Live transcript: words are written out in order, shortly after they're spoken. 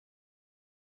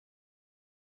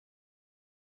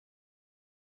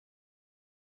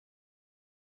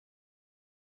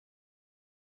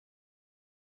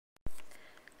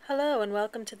Hello and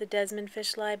welcome to the Desmond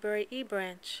Fish Library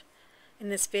eBranch. In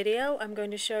this video I'm going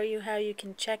to show you how you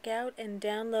can check out and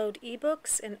download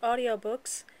ebooks and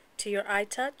audiobooks to your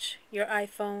iTouch, your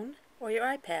iPhone, or your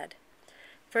iPad.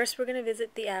 First we're going to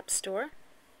visit the App Store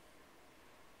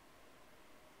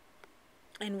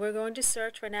and we're going to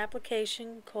search for an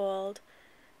application called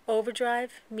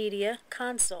Overdrive Media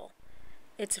Console.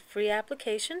 It's a free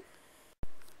application,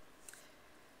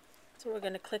 so we're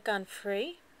going to click on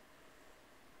Free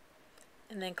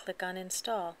and then click on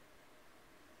Install.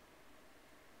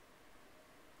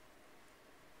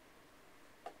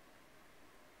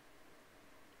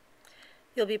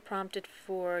 You'll be prompted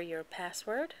for your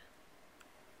password,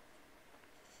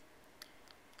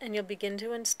 and you'll begin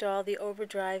to install the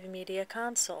Overdrive Media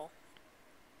Console.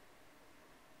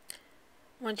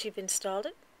 Once you've installed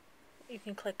it, you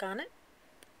can click on it,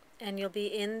 and you'll be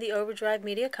in the Overdrive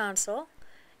Media Console.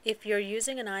 If you're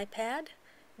using an iPad,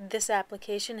 this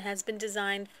application has been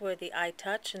designed for the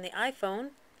iTouch and the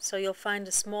iPhone, so you'll find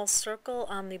a small circle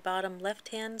on the bottom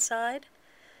left-hand side,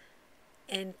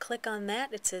 and click on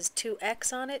that. It says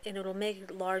 2x on it, and it'll make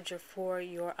it larger for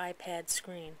your iPad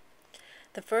screen.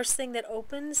 The first thing that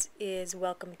opens is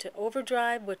Welcome to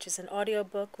Overdrive, which is an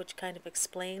audiobook which kind of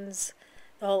explains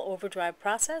the whole Overdrive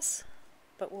process.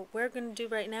 But what we're going to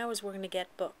do right now is we're going to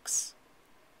get books.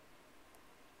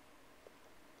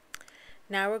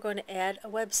 Now we're going to add a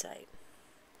website.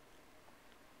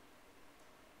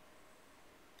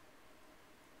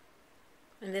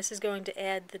 And this is going to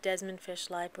add the Desmond Fish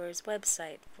Library's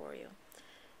website for you.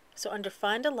 So under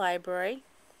Find a Library,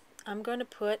 I'm going to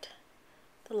put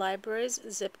the library's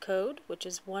zip code, which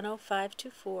is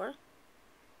 10524,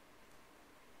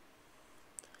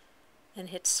 and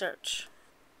hit search.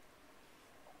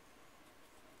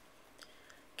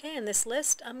 Okay, in this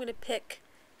list I'm going to pick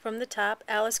from the top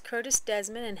Alice Curtis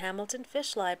Desmond and Hamilton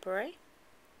Fish Library.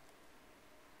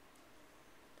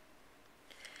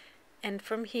 And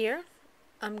from here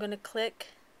I'm going to click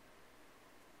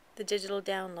the digital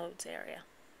downloads area.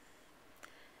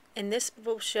 And this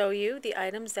will show you the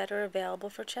items that are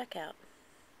available for checkout.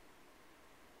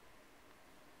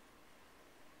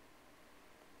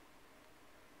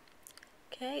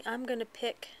 Okay, I'm going to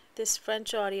pick this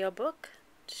French audiobook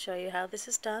to show you how this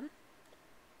is done.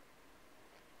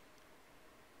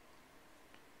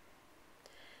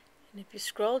 And if you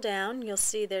scroll down, you'll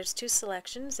see there's two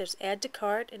selections. There's Add to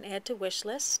Cart and Add to Wish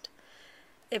List.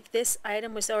 If this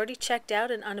item was already checked out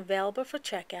and unavailable for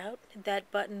checkout, that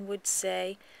button would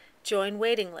say Join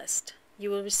Waiting List. You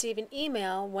will receive an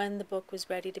email when the book was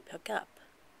ready to pick up.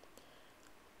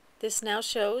 This now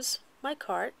shows my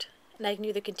cart, and I can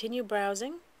either continue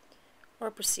browsing or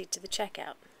proceed to the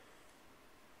checkout.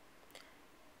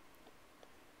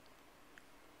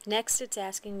 Next, it's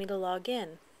asking me to log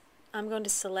in. I'm going to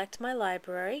select my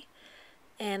library,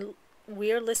 and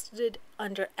we are listed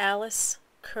under Alice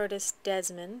Curtis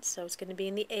Desmond, so it's going to be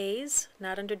in the A's,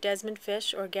 not under Desmond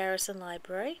Fish or Garrison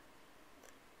Library.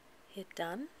 Hit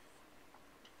done.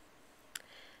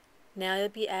 Now you'll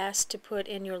be asked to put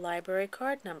in your library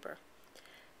card number.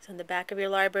 So on the back of your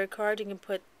library card you can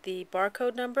put the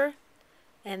barcode number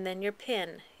and then your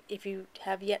PIN. If you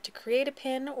have yet to create a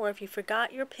PIN, or if you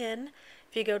forgot your PIN,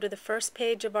 if you go to the first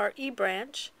page of our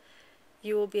eBranch,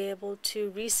 you will be able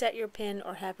to reset your PIN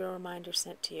or have a reminder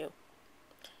sent to you.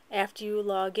 After you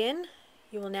log in,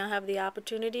 you will now have the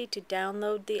opportunity to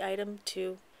download the item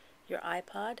to your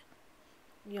iPod.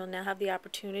 You'll now have the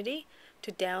opportunity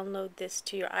to download this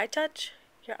to your iTouch,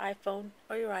 your iPhone,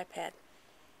 or your iPad.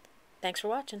 Thanks for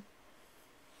watching.